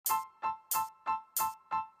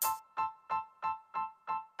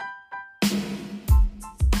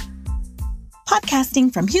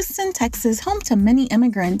Podcasting from Houston, Texas, home to many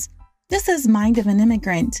immigrants. This is Mind of an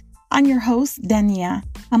Immigrant. I'm your host, Dania.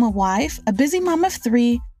 I'm a wife, a busy mom of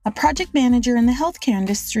 3, a project manager in the healthcare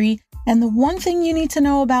industry, and the one thing you need to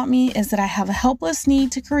know about me is that I have a helpless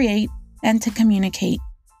need to create and to communicate.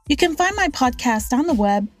 You can find my podcast on the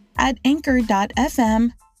web at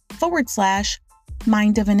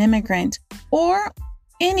anchor.fm/Mind of an Immigrant or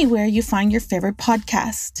anywhere you find your favorite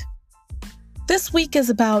podcast. This week is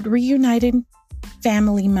about reunited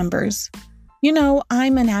family members. You know,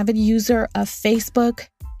 I'm an avid user of Facebook,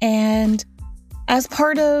 and as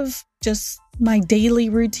part of just my daily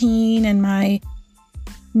routine and my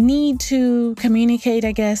need to communicate,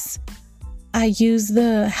 I guess, I use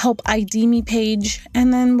the Help ID Me page,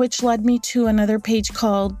 and then which led me to another page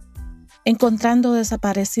called Encontrando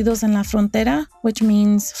Desaparecidos en la Frontera, which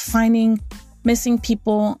means finding missing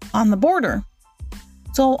people on the border.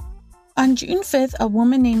 So on June 5th, a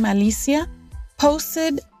woman named Alicia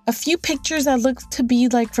posted a few pictures that looked to be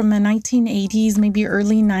like from the 1980s, maybe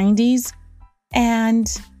early 90s.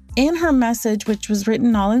 And in her message, which was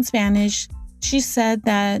written all in Spanish, she said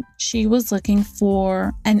that she was looking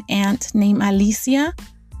for an aunt named Alicia.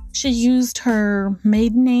 She used her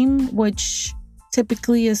maiden name, which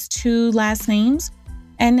typically is 2 last names.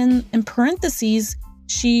 And in parentheses,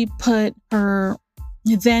 she put her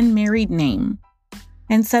then married name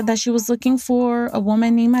and said that she was looking for a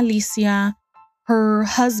woman named Alicia, her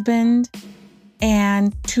husband,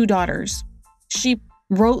 and 2 daughters. She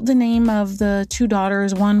wrote the name of the 2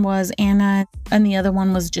 daughters. One was Anna and the other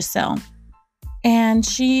one was Giselle. And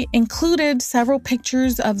she included several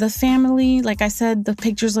pictures of the family. Like I said, the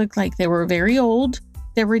pictures looked like they were very old.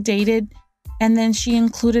 They were dated. And then she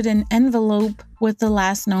included an envelope with the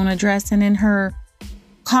last known address. And in her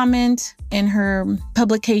comment, in her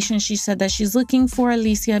publication, she said that she's looking for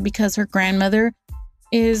Alicia because her grandmother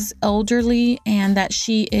is elderly and that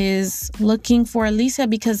she is looking for Alicia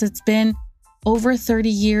because it's been over 30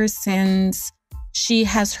 years since she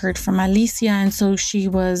has heard from Alicia, and so she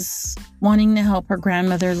was wanting to help her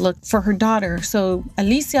grandmother look for her daughter. So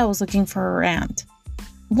Alicia was looking for her aunt.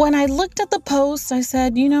 When I looked at the post, I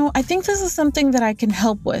said, I think this is something that I can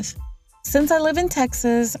help with. Since I live in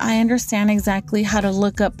Texas, I understand exactly how to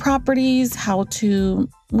look up properties, how to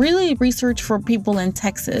really research for people in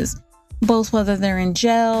Texas, both whether they're in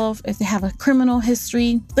jail, if they have a criminal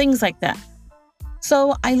history, things like that.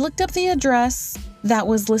 So I looked up the address that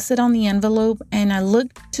was listed on the envelope, and I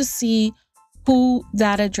looked to see who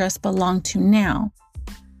that address belonged to now.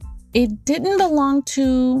 It didn't belong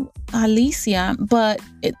to Alicia, but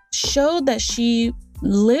it showed that she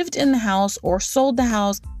lived in the house or sold the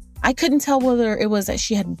house. I couldn't tell whether it was that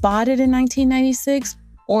she had bought it in 1996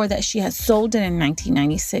 or that she had sold it in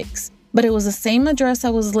 1996. But it was the same address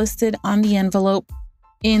that was listed on the envelope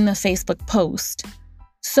in the Facebook post.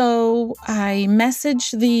 So I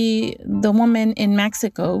messaged the woman in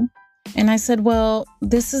Mexico and I said, well,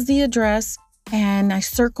 this is the address. And I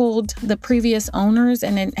circled the previous owners,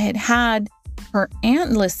 and it had her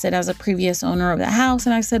aunt listed as a previous owner of the house.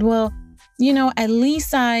 And I said, well, at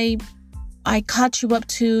least I caught you up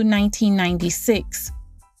to 1996.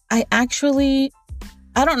 I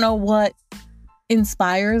don't know what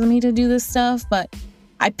inspires me to do this stuff, but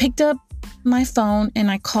I picked up my phone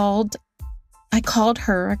and I called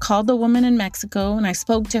her. I called the woman in Mexico and I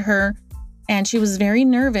spoke to her, and she was very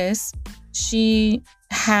nervous. She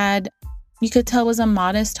had, you could tell, was a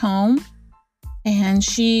modest home, and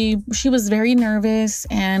she was very nervous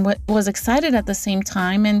and was excited at the same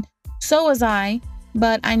time, and so was I.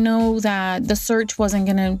 But I know that the search wasn't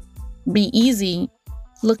going to be easy.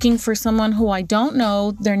 Looking for someone who I don't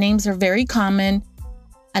know, their names are very common: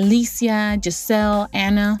 Alicia, Giselle,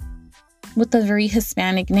 Anna, with a very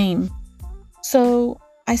Hispanic name. So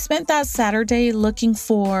I spent that Saturday looking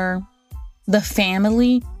for the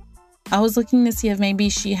family. I was looking to see if maybe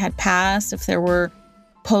she had passed, if there were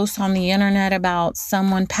posts on the internet about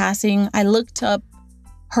someone passing. I looked up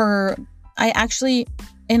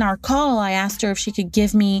in our call, I asked her if she could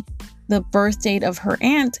give me the birth date of her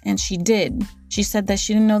aunt, and she did. She said that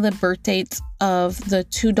she didn't know the birth dates of the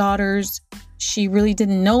 2 daughters. She really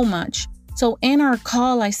didn't know much. So in our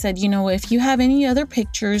call, I said, if you have any other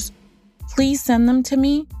pictures, please send them to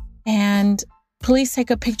me, and please take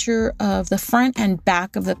a picture of the front and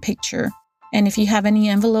back of the picture. And if you have any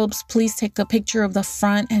envelopes, please take a picture of the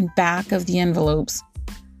front and back of the envelopes.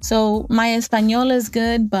 So my Espanol is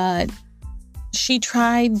good, but she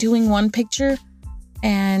tried doing one picture,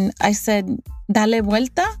 and I said, dale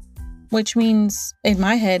vuelta, which means, in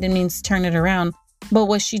my head, it means turn it around. But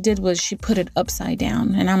what she did was she put it upside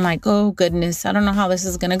down. And I'm like, oh, goodness, I don't know how this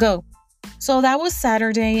is going to go. So that was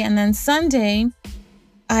Saturday. And then Sunday,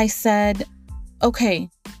 I said, okay,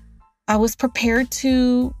 I was prepared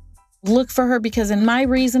to look for her because in my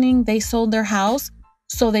reasoning, they sold their house.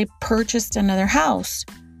 So they purchased another house.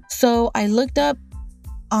 So I looked up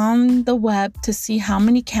on the web to see how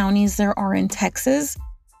many counties there are in Texas.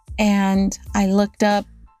 And I looked up,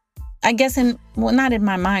 I guess not in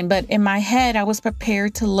my mind, but in my head, I was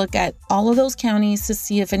prepared to look at all of those counties to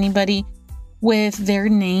see if anybody with their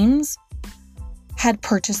names had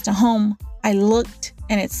purchased a home. I looked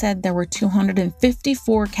and it said there were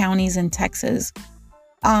 254 counties in Texas.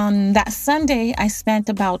 On that Sunday, I spent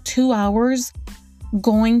about 2 hours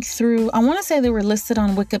going through, I want to say they were listed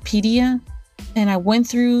on Wikipedia. And I went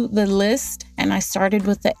through the list and I started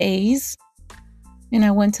with the A's and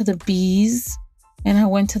I went to the B's and I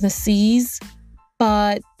went to the C's.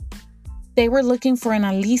 But they were looking for an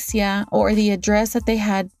Alicia, or the address that they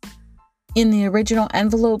had in the original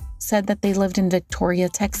envelope said that they lived in Victoria,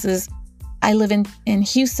 Texas. I live in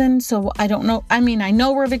Houston, so I don't know. I mean, I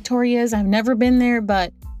know where Victoria is. I've never been there,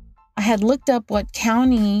 but I had looked up what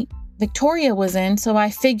county Victoria was in. So I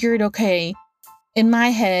figured, okay, in my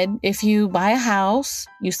head, if you buy a house,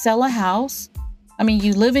 you sell a house. I mean,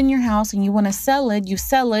 you live in your house and you want to sell it, you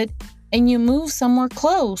sell it and you move somewhere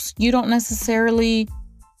close. You don't necessarily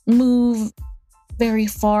move very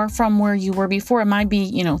far from where you were before. It might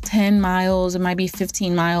be, 10 miles, it might be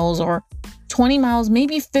 15 miles or 20 miles,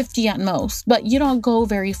 maybe 50 at most, but you don't go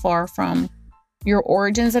very far from your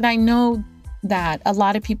origins. And I know that a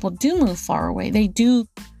lot of people do move far away. They do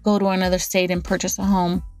go to another state and purchase a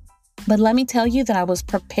home. But let me tell you that I was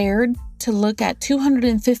prepared to look at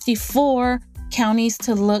 254 counties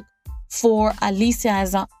to look for Alicia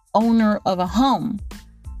as an owner of a home.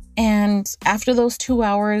 And after those 2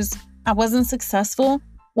 hours, I wasn't successful.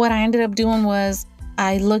 What I ended up doing was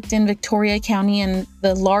I looked in Victoria County and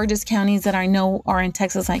the largest counties that I know are in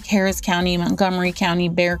Texas, like Harris County, Montgomery County,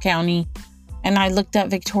 Bexar County. And I looked at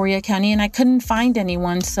Victoria County and I couldn't find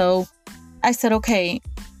anyone. So I said, okay,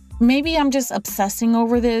 maybe I'm just obsessing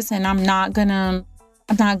over this and I'm not gonna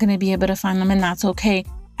be able to find them, and that's okay.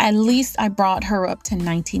 At least I brought her up to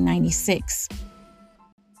 1996.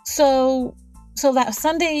 So that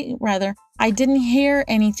Sunday, I didn't hear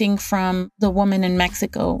anything from the woman in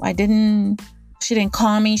Mexico. She didn't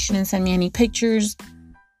call me. She didn't send me any pictures.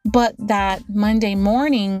 But that Monday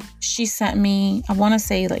morning, she sent me, I want to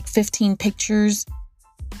say like 15 pictures.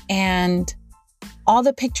 And all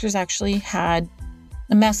the pictures actually had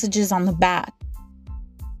the messages on the back.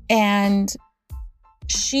 And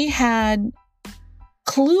she had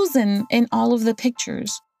clues in all of the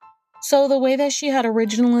pictures. So the way that she had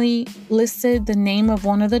originally listed the name of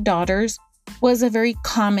one of the daughters was a very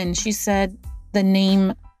common. She said the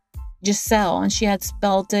name Giselle, and she had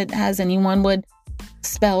spelled it as anyone would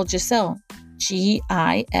spell Giselle,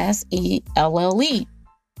 Giselle.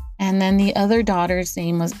 And then the other daughter's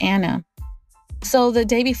name was Anna. So the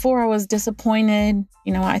day before, I was disappointed.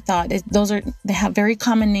 I thought they have very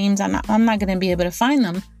common names. I'm not going to be able to find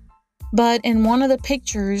them. But in one of the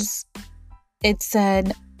pictures, it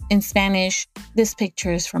said in Spanish, "This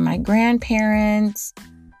picture is from my grandparents."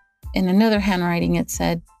 In another handwriting, it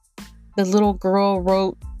said the little girl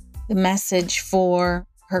wrote the message for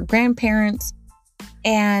her grandparents,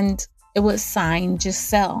 and it was signed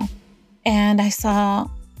Giselle. And I saw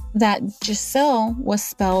that Giselle was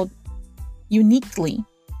spelled uniquely.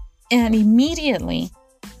 And immediately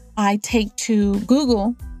I take to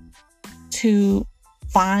Google to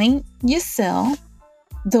find Giselle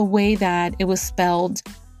the way that it was spelled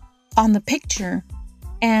on the picture.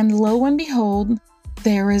 And lo and behold,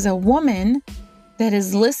 there is a woman that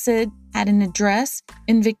is listed at an address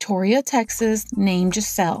in Victoria, Texas, named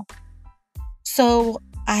Giselle. So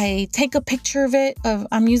I take a picture of it.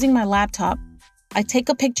 I'm using my laptop. I take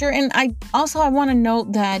a picture, and I want to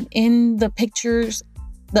note that in the pictures,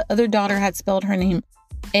 the other daughter had spelled her name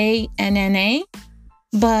Anna,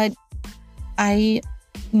 but I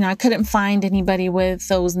couldn't find anybody with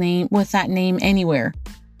that name anywhere.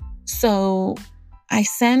 So I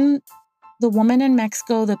send the woman in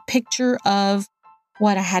Mexico the picture of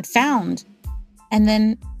what I had found. And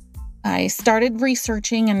then I started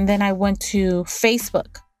researching, and then I went to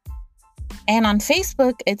Facebook. And on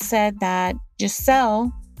Facebook, it said that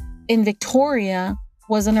Giselle in Victoria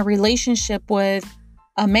was in a relationship with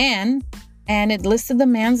a man, and it listed the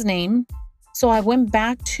man's name. So I went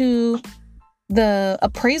back to the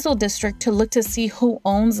appraisal district to look to see who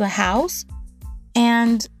owns the house.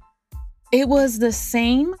 And it was the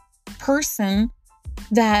same person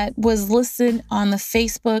that was listed on the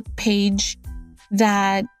Facebook page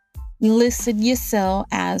that listed Giselle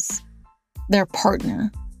as their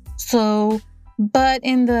partner. But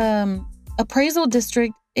in the appraisal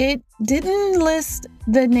district, it didn't list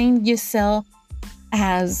the name Giselle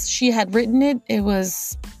as she had written it. It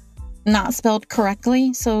was not spelled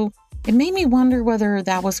correctly. So it made me wonder whether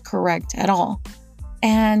that was correct at all.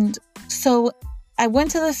 And so I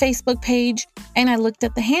went to the Facebook page and I looked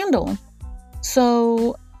at the handle.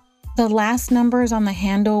 So the last numbers on the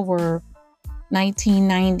handle were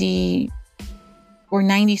 1990 or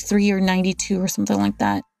 93 or 92 or something like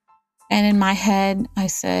that. And in my head, I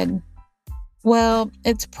said, well,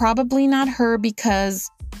 it's probably not her because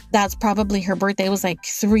that's probably her birthday. It was like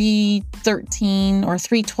 3/13 or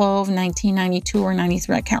 3/12, 1992 or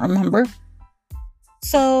 93. I can't remember.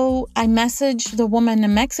 So I messaged the woman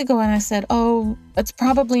in Mexico and I said, oh, it's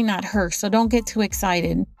probably not her, so don't get too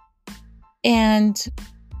excited. And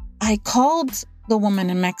I called the woman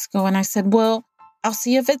in Mexico and I said, well, I'll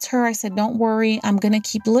see if it's her. I said, don't worry, I'm going to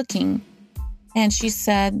keep looking. And she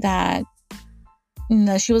said that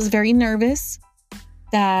she was very nervous,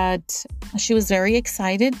 that she was very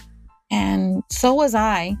excited, and so was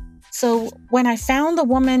I. So when I found the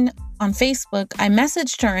woman on Facebook, I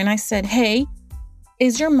messaged her and I said, hey,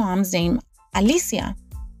 is your mom's name Alicia?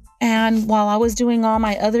 And while I was doing all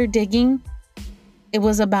my other digging, it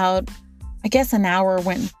was about, I guess, an hour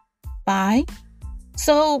went by.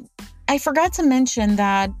 So I forgot to mention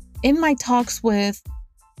that in my talks with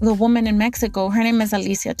the woman in Mexico, her name is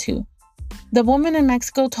Alicia too. The woman in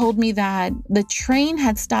Mexico told me that the train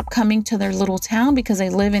had stopped coming to their little town because they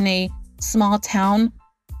live in a small town,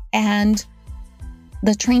 and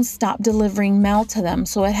the train stopped delivering mail to them.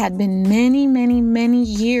 So it had been many, many, many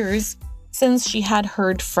years since she had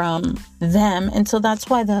heard from them. And so that's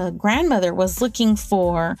why the grandmother was looking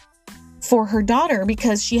for her daughter,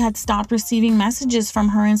 because she had stopped receiving messages from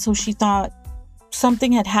her. And so she thought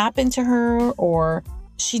something had happened to her, or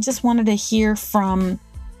she just wanted to hear from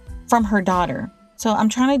her daughter. So I'm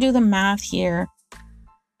trying to do the math here.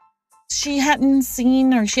 She hadn't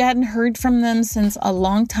seen or she hadn't heard from them since a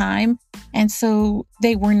long time. And so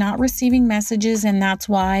they were not receiving messages. And that's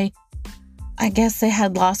why I guess they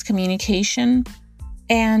had lost communication.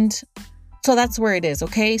 And so that's where it is.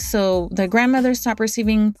 Okay. So the grandmother stopped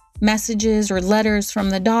receiving messages or letters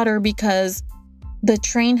from the daughter because the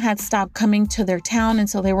train had stopped coming to their town. And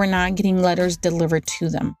so they were not getting letters delivered to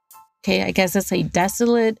them. Okay. I guess it's a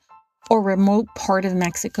desolate or remote part of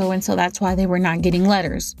Mexico. And so that's why they were not getting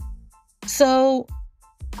letters. So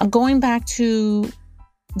going back to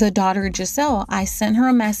the daughter, Giselle, I sent her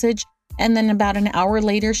a message. And then about an hour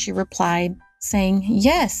later, she replied saying,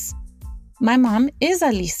 yes, my mom is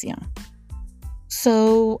Alicia.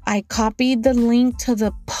 So I copied the link to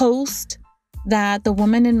the post that the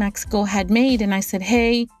woman in Mexico had made. And I said,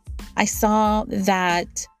 hey, I saw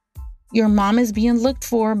that your mom is being looked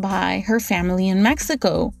for by her family in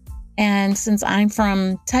Mexico. And since I'm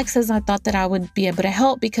from Texas, I thought that I would be able to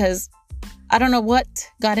help because I don't know what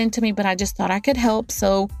got into me, but I just thought I could help.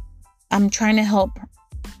 So I'm trying to help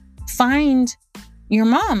find your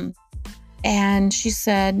mom. And she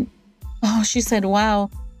said, wow,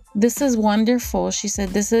 this is wonderful. She said,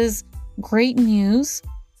 this is great news.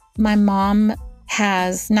 My mom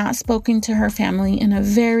has not spoken to her family in a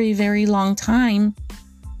very, very long time.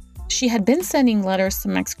 She had been sending letters to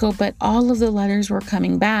Mexico, but all of the letters were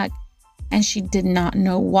coming back and she did not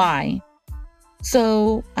know why.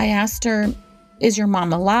 So I asked her, is your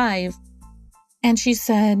mom alive? And she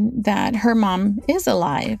said that her mom is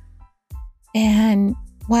alive. And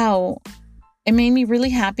wow, it made me really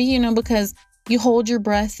happy, because you hold your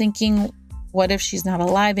breath thinking, what if she's not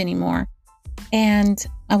alive anymore? And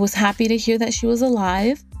I was happy to hear that she was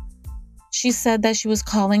alive. She said that she was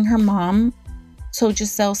calling her mom. So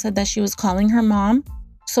Giselle said that she was calling her mom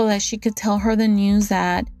so that she could tell her the news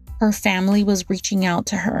that her family was reaching out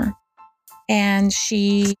to her. And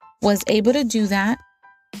she was able to do that.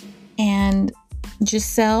 And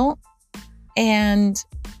Giselle and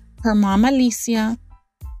her mom, Alicia,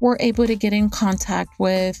 were able to get in contact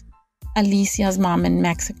with Alicia's mom in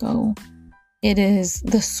Mexico. It is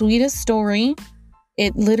the sweetest story.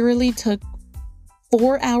 It literally took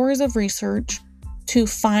 4 hours of research to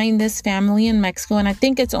find this family in Mexico. And I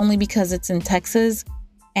think it's only because it's in Texas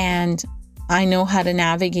and I know how to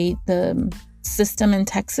navigate the system in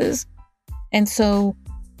Texas. And so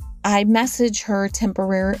I message her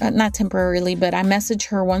not temporarily, but I message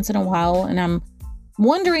her once in a while and I'm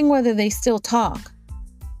wondering whether they still talk.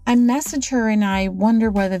 I message her and I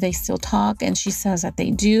wonder whether they still talk. And she says that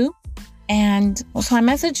they do. And so I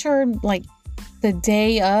messaged her like the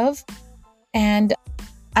day of, and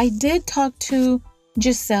I did talk to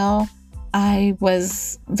Giselle. I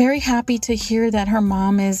was very happy to hear that her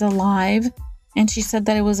mom is alive. And she said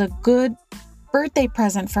that it was a good birthday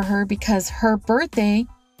present for her because her birthday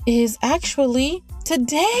is actually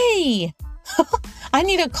today. I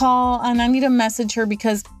need to call and I need to message her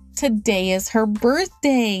because today is her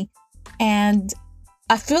birthday. And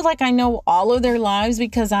I feel like I know all of their lives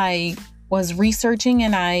because I was researching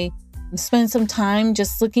and I spent some time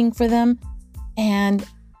just looking for them. And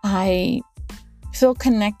I feel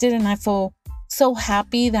connected and I feel so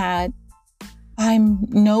happy that I'm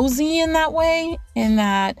nosy in that way and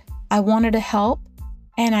that I wanted to help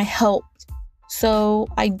and I helped. So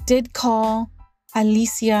I did call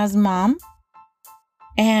Alicia's mom,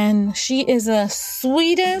 and she is the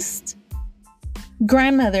sweetest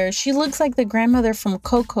grandmother. She looks like the grandmother from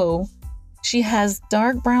Coco. She has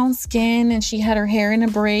dark brown skin and she had her hair in a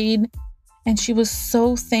braid, and she was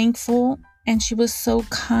so thankful and she was so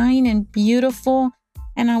kind and beautiful.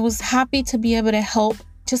 And I was happy to be able to help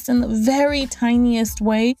just in the very tiniest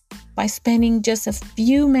way by spending just a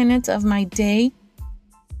few minutes of my day.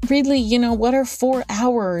 Really, what are 4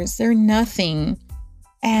 hours? They're nothing.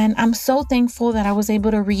 And I'm so thankful that I was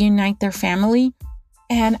able to reunite their family.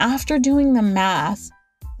 And after doing the math,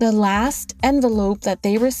 the last envelope that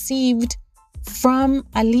they received from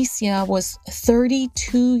Alicia was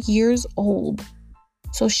 32 years old.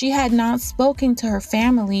 So she had not spoken to her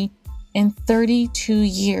family in 32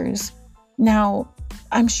 years. Now,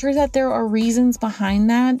 I'm sure that there are reasons behind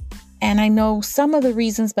that. And I know some of the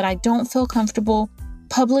reasons, but I don't feel comfortable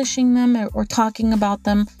publishing them or talking about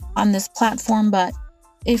them on this platform. But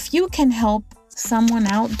if you can help someone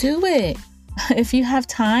out, do it. If you have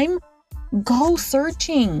time, go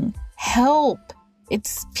searching. Help.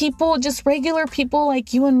 It's people, just regular people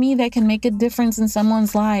like you and me that can make a difference in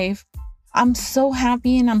someone's life. I'm so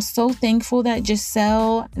happy and I'm so thankful that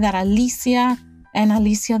that Alicia and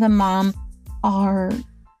Alicia the mom are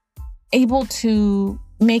able to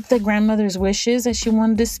make the grandmother's wishes, as she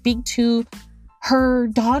wanted to speak to her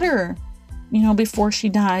daughter, before she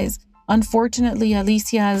dies. Unfortunately,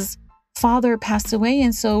 Alicia's father passed away,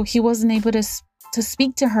 and so he wasn't able to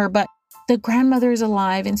speak to her, but the grandmother is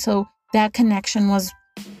alive, and so that connection was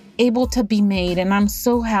able to be made, and I'm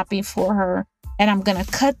so happy for her. And I'm going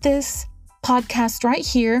to cut this podcast right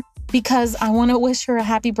here because I want to wish her a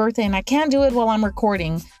happy birthday, and I can't do it while I'm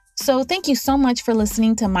recording. So thank you so much for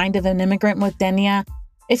listening to Mind of an Immigrant with Denia.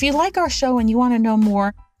 If you like our show and you want to know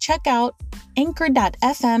more, check out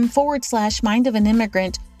anchor.fm/Mind of an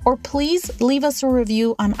Immigrant, or please leave us a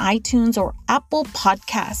review on iTunes or Apple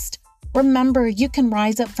Podcast. Remember, you can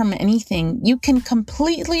rise up from anything. You can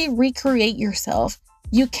completely recreate yourself.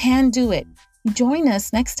 You can do it. Join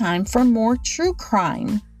us next time for more true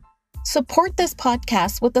crime. Support this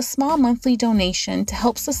podcast with a small monthly donation to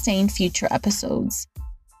help sustain future episodes.